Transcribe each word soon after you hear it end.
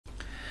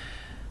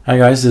Hi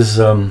guys, this is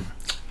a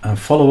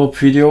follow-up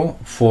video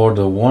for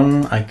the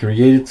one I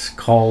created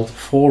called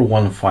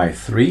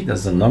 4153.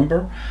 That's the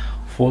number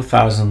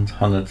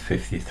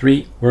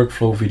 4153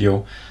 workflow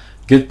video.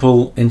 Git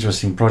pull,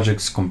 interesting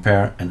projects,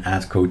 compare and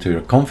add code to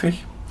your config.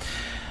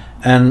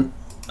 And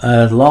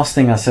the last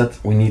thing I said,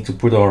 we need to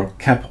put our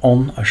cap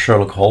on, a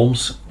Sherlock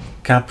Holmes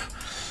cap,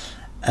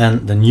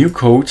 and the new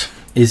code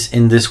is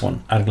in this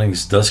one,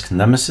 ArcoLinux Dusk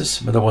Nemesis.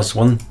 But there was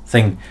one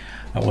thing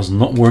that was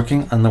not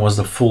working, and that was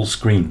the full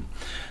screen.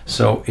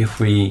 So if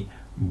we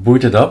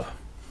boot it up,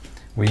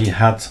 we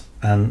had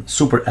an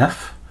super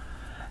F,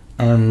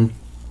 and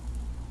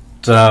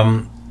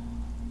I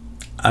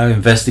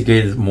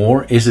investigated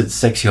more. Is it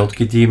sexy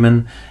hotkey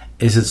daemon?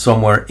 Is it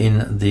somewhere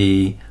in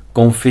the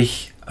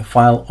config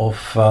file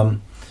of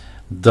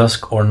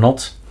Dusk or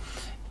not?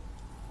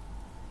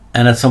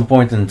 And at some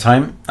point in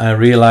time I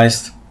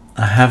realized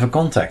I have a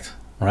contact,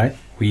 right?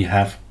 We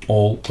have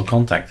all a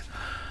contact.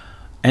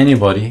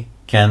 Anybody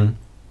can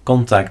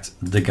contact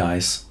the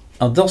guys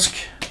at Dusk,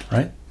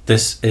 right?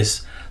 This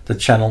is the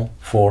channel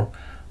for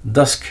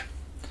Dusk.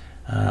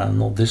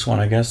 Not this one,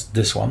 I guess,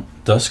 this one,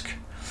 Dusk.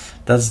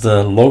 That's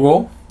the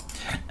logo.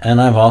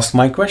 And I've asked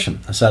my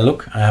question. I said,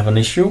 look, I have an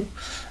issue.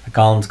 I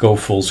can't go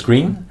full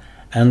screen.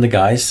 And the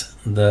guys,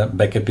 the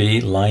backup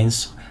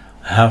lines,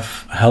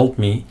 have helped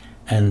me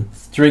and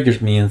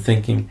triggered me in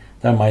thinking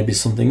there might be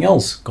something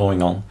else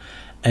going on.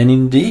 And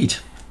indeed,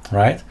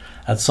 right?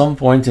 At some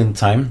point in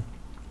time,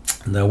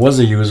 there was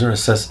a user who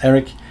says,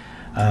 Eric,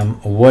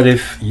 what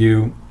if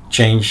you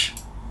change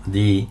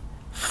the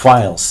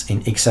files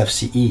in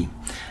XFCE?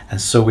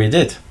 And so we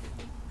did.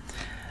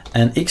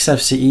 And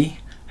XFCE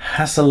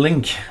has a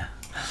link,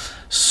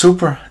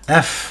 super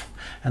F.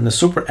 And the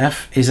super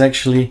F is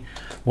actually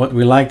what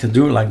we like to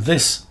do, like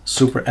this.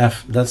 Super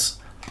F, that's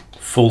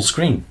full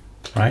screen,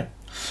 right?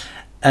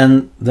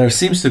 And there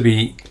seems to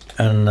be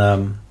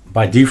an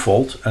by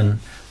default an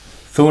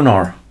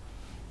Thunar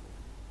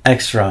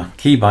extra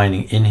key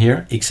binding in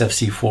here,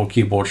 XFCE4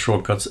 keyboard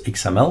shortcuts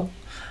XML,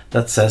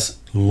 that says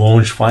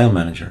launch file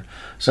manager.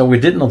 So we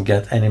did not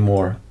get any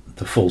more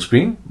the full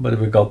screen, but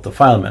we got the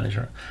file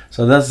manager.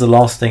 So that's the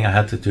last thing I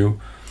had to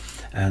do.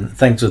 And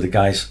thanks to the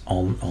guys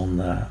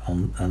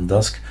on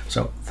Dusk.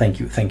 So thank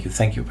you,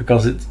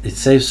 because it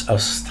saves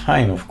us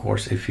time, of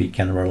course, if we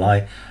can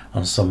rely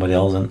on somebody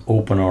else and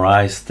open our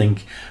eyes,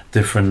 think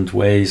different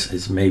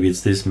ways. Maybe it's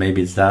this,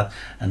 maybe it's that,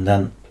 and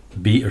then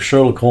be a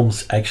Sherlock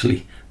Holmes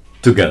actually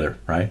together,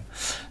 right?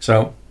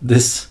 So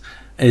this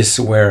is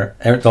where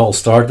it all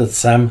started,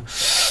 Sam,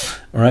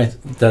 right?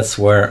 That's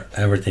where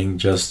everything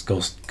just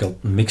got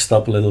mixed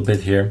up a little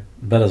bit here,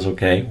 but that's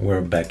okay.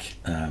 We're back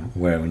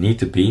where we need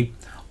to be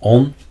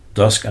on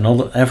Dusk and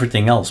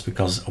everything else,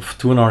 because of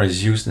Thunar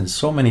is used in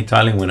so many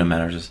tiling window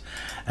managers,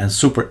 and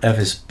super F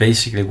is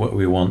basically what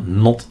we want,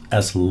 not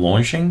as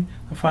launching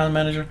a file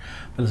manager,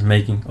 but as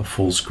making a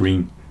full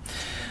screen.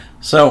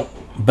 So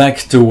back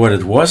to what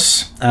it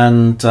was,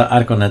 and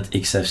ArcoNet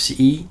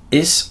XFCE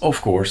is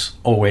of course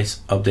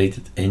always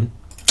updated in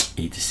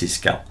etc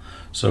scal.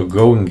 So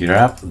go and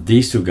grab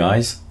these two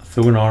guys,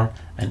 Thunar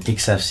and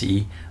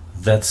XFCE.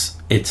 That's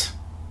it.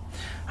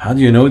 How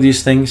do you know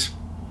these things?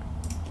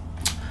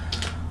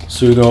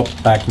 Sudo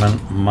pacman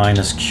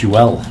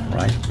 -ql,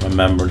 right?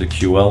 Remember the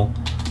QL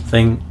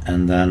thing,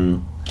 and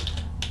then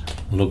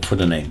look for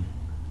the name.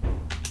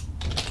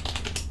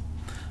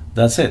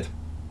 That's it.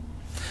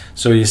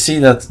 So you see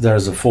that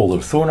there's a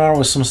folder Thunar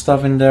with some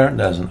stuff in there.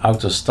 There's an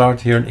auto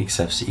start here in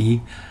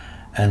XFCE,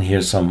 and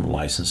here's some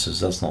licenses.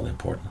 That's not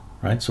important,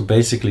 right? So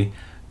basically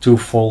two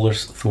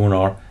folders,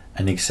 Thunar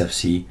and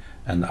XFCE,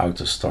 and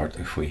auto start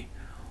if we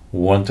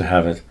want to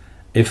have it.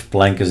 If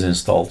Plank is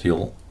installed,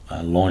 you'll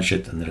launch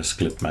it, and there's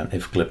Clipman.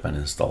 If Clipman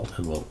installed,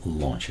 it will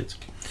launch it.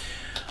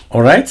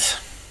 All right,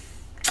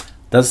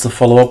 that's the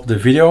follow-up the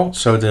video.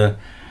 So the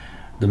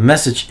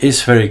message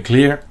is very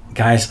clear.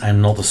 Guys,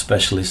 I'm not a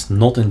specialist,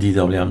 not in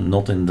DWM,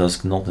 not in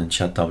Dusk, not in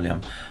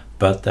ChatWM,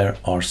 but there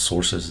are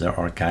sources, there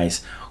are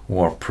guys who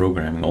are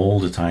programming all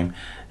the time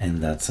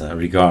in that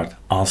regard.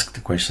 Ask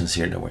the questions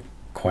here, they were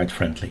quite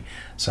friendly,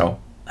 so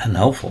and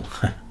helpful.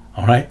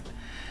 All right,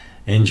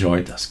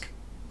 enjoy Dusk.